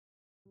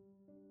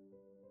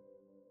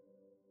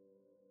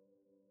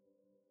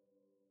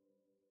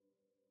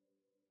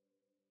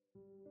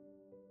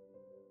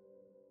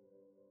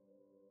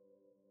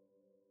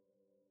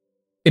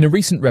In a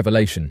recent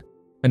revelation,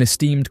 an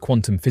esteemed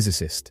quantum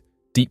physicist,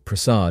 Deep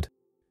Prasad,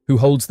 who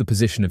holds the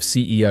position of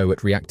CEO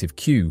at Reactive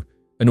Q,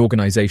 an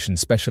organization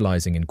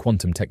specializing in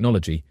quantum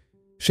technology,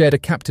 shared a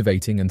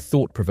captivating and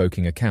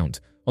thought-provoking account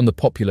on the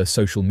popular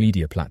social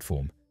media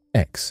platform,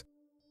 X,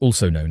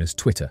 also known as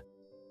Twitter.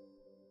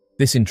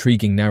 This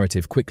intriguing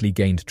narrative quickly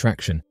gained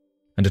traction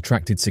and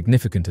attracted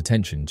significant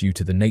attention due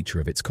to the nature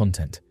of its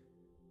content.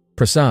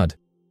 Prasad,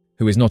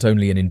 who is not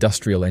only an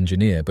industrial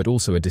engineer but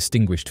also a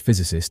distinguished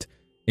physicist,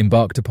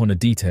 embarked upon a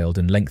detailed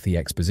and lengthy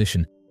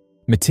exposition,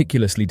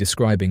 meticulously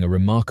describing a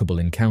remarkable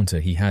encounter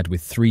he had with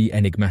three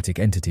enigmatic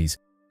entities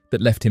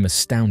that left him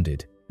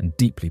astounded and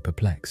deeply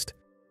perplexed.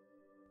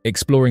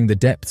 Exploring the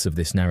depths of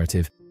this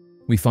narrative,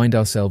 we find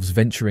ourselves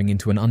venturing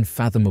into an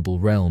unfathomable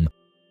realm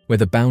where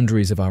the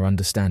boundaries of our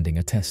understanding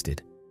are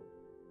tested.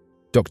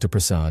 Dr.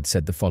 Prasad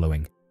said the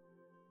following: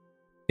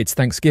 "It's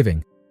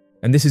Thanksgiving,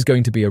 and this is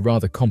going to be a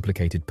rather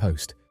complicated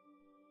post.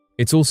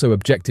 It's also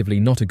objectively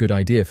not a good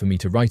idea for me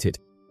to write it,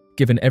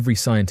 given every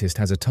scientist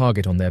has a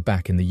target on their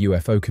back in the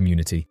UFO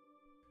community,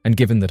 and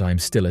given that I'm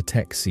still a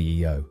tech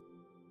CEO.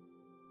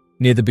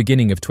 Near the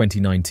beginning of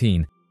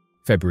 2019,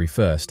 February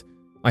 1st,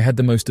 I had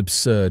the most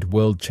absurd,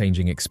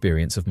 world-changing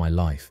experience of my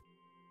life.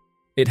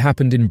 It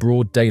happened in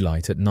broad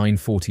daylight at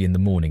 9:40 in the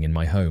morning in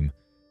my home.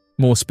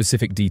 More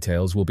specific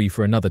details will be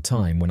for another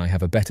time when I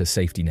have a better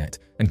safety net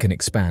and can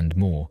expand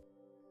more.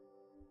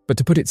 But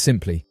to put it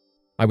simply,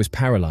 I was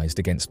paralyzed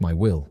against my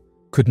will,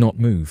 could not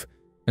move,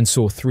 and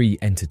saw three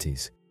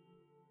entities.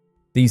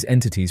 These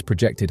entities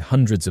projected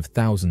hundreds of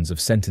thousands of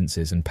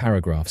sentences and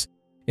paragraphs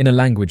in a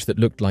language that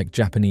looked like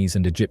Japanese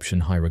and Egyptian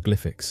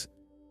hieroglyphics.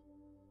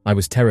 I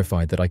was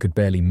terrified that I could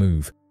barely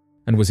move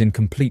and was in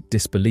complete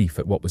disbelief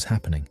at what was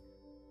happening.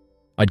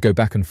 I'd go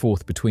back and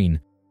forth between,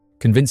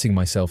 convincing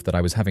myself that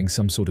I was having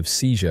some sort of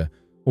seizure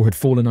or had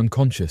fallen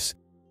unconscious,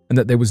 and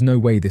that there was no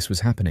way this was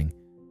happening,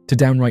 to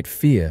downright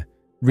fear,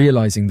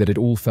 realizing that it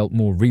all felt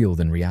more real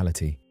than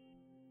reality.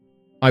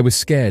 I was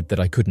scared that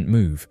I couldn't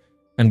move,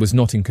 and was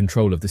not in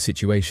control of the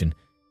situation,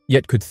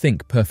 yet could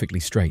think perfectly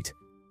straight.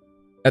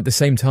 At the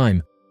same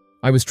time,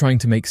 I was trying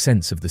to make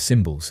sense of the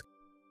symbols.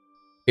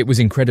 It was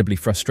incredibly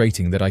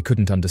frustrating that I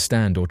couldn't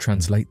understand or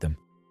translate them.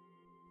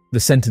 The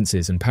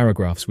sentences and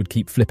paragraphs would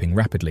keep flipping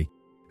rapidly,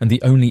 and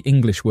the only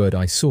English word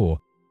I saw,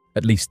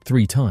 at least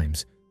 3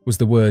 times, was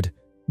the word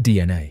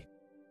DNA.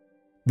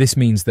 This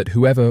means that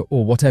whoever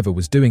or whatever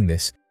was doing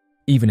this,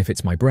 even if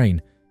it's my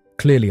brain,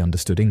 clearly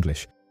understood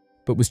English,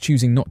 but was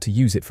choosing not to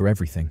use it for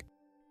everything.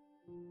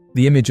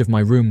 The image of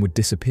my room would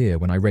disappear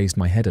when I raised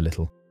my head a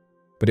little,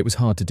 but it was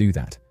hard to do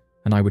that,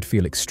 and I would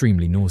feel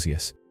extremely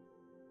nauseous.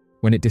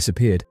 When it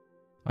disappeared,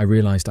 I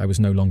realized I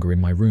was no longer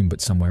in my room but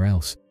somewhere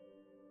else.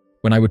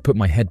 When I would put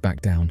my head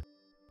back down,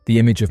 the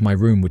image of my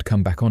room would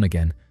come back on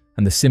again,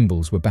 and the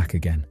symbols were back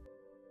again.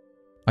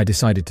 I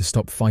decided to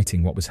stop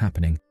fighting what was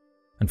happening,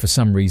 and for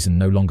some reason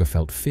no longer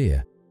felt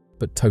fear,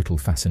 but total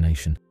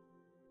fascination.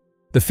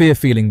 The fear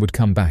feeling would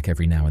come back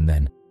every now and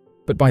then,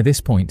 but by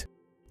this point,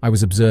 I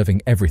was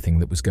observing everything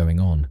that was going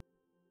on.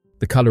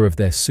 The color of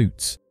their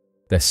suits,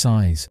 their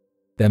size,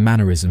 their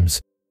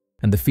mannerisms,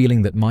 and the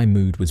feeling that my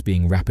mood was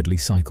being rapidly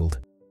cycled.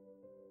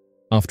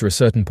 After a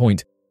certain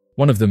point,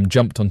 one of them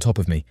jumped on top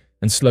of me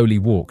and slowly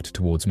walked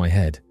towards my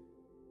head.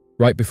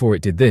 Right before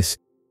it did this,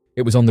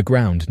 it was on the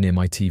ground near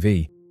my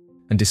TV,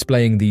 and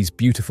displaying these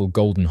beautiful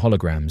golden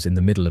holograms in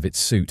the middle of its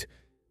suit.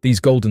 These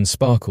golden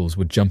sparkles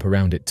would jump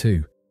around it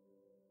too.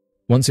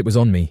 Once it was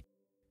on me,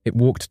 it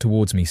walked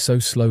towards me so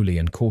slowly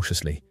and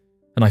cautiously,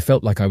 and I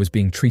felt like I was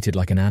being treated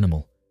like an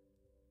animal.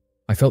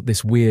 I felt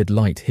this weird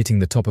light hitting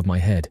the top of my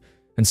head,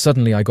 and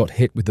suddenly I got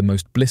hit with the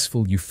most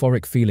blissful,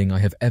 euphoric feeling I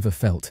have ever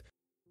felt.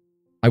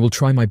 I will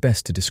try my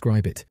best to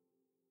describe it.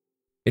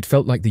 It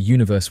felt like the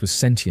universe was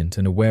sentient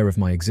and aware of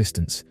my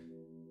existence.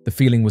 The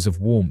feeling was of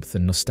warmth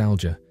and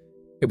nostalgia.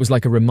 It was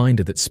like a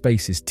reminder that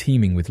space is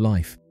teeming with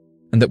life,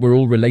 and that we're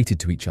all related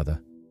to each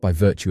other by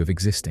virtue of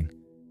existing.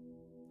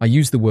 I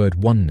used the word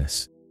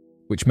oneness,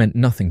 which meant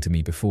nothing to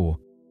me before.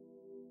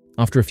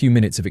 After a few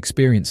minutes of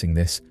experiencing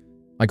this,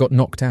 I got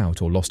knocked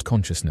out or lost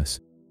consciousness,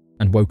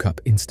 and woke up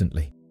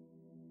instantly.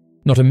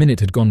 Not a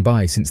minute had gone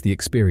by since the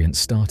experience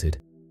started.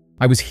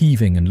 I was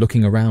heaving and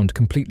looking around,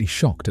 completely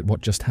shocked at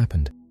what just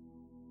happened.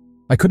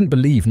 I couldn't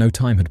believe no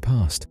time had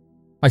passed.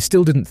 I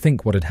still didn't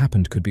think what had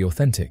happened could be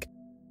authentic,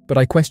 but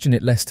I question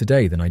it less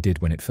today than I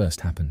did when it first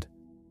happened.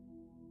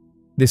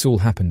 This all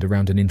happened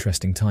around an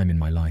interesting time in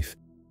my life.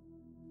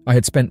 I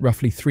had spent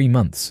roughly 3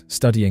 months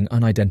studying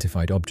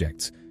unidentified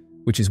objects,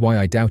 which is why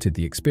I doubted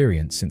the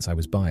experience since I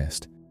was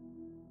biased.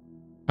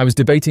 I was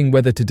debating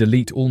whether to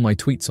delete all my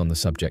tweets on the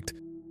subject,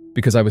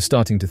 because I was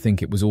starting to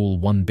think it was all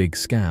one big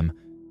scam,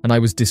 and I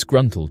was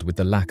disgruntled with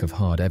the lack of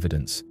hard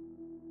evidence.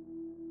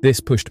 This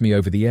pushed me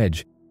over the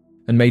edge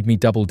and made me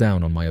double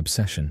down on my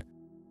obsession.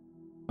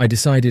 I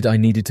decided I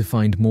needed to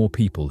find more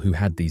people who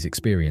had these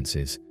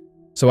experiences,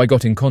 so I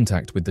got in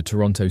contact with the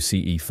Toronto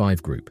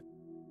CE5 group.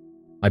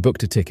 I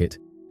booked a ticket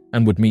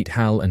and would meet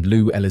Hal and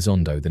Lou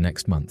Elizondo the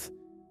next month.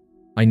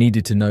 I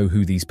needed to know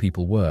who these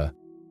people were,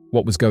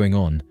 what was going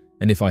on,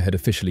 and if I had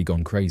officially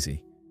gone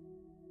crazy.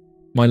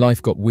 My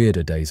life got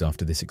weirder days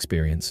after this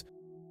experience.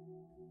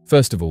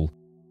 First of all,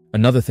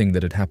 another thing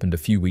that had happened a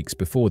few weeks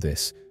before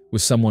this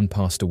was someone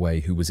passed away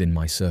who was in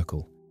my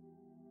circle.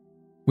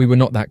 We were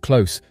not that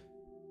close,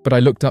 but I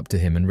looked up to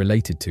him and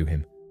related to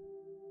him.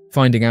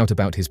 Finding out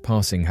about his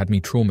passing had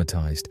me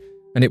traumatized,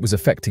 and it was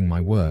affecting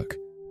my work.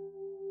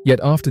 Yet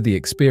after the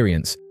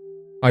experience,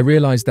 I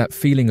realized that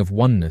feeling of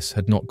oneness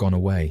had not gone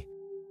away.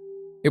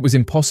 It was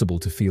impossible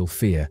to feel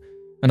fear,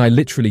 and I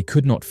literally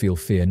could not feel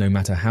fear no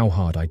matter how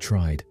hard I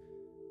tried.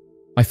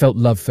 I felt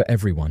love for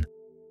everyone,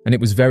 and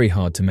it was very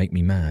hard to make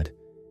me mad.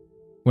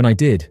 When I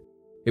did,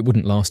 it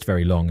wouldn't last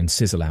very long and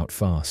sizzle out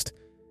fast.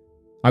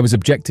 I was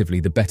objectively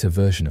the better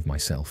version of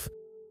myself.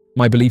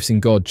 My beliefs in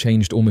God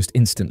changed almost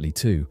instantly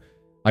too.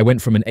 I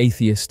went from an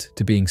atheist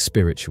to being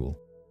spiritual.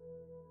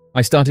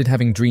 I started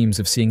having dreams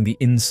of seeing the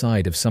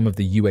inside of some of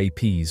the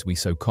UAPs we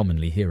so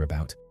commonly hear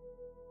about.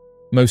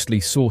 Mostly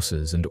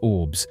saucers and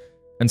orbs,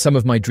 and some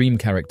of my dream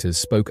characters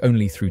spoke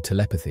only through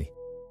telepathy.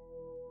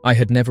 I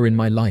had never in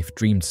my life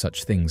dreamed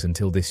such things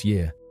until this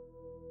year.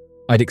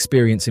 I'd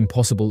experienced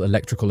impossible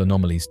electrical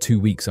anomalies 2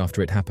 weeks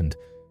after it happened,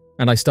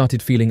 and I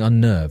started feeling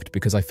unnerved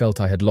because I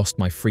felt I had lost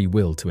my free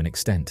will to an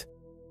extent.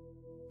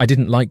 I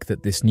didn't like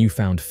that this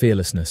newfound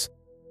fearlessness,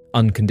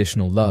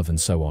 unconditional love and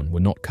so on were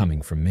not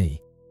coming from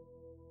me.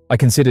 I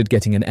considered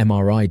getting an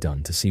MRI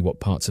done to see what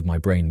parts of my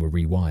brain were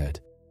rewired.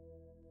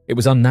 It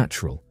was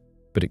unnatural,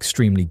 but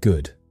extremely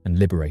good and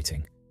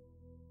liberating.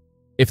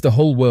 If the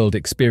whole world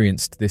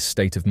experienced this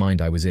state of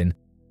mind I was in,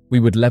 we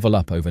would level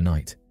up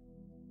overnight.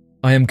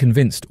 I am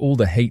convinced all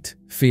the hate,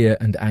 fear,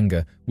 and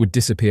anger would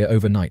disappear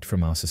overnight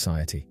from our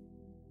society.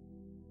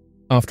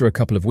 After a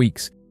couple of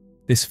weeks,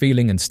 this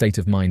feeling and state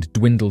of mind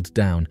dwindled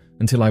down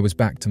until I was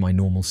back to my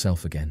normal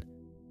self again.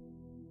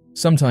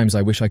 Sometimes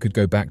I wish I could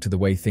go back to the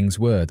way things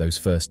were those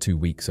first 2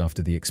 weeks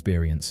after the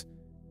experience.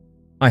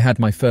 I had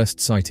my first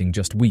sighting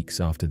just weeks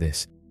after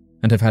this,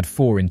 and have had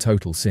 4 in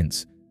total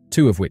since,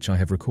 2 of which I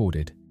have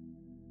recorded.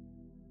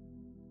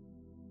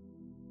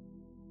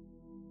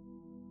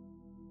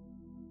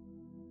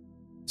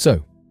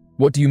 So,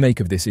 what do you make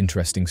of this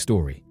interesting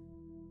story?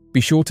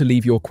 Be sure to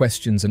leave your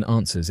questions and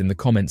answers in the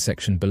comment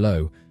section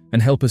below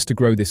and help us to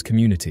grow this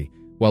community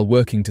while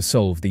working to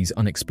solve these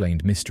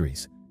unexplained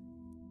mysteries.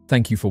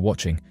 Thank you for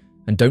watching,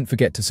 and don't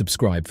forget to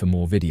subscribe for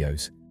more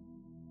videos.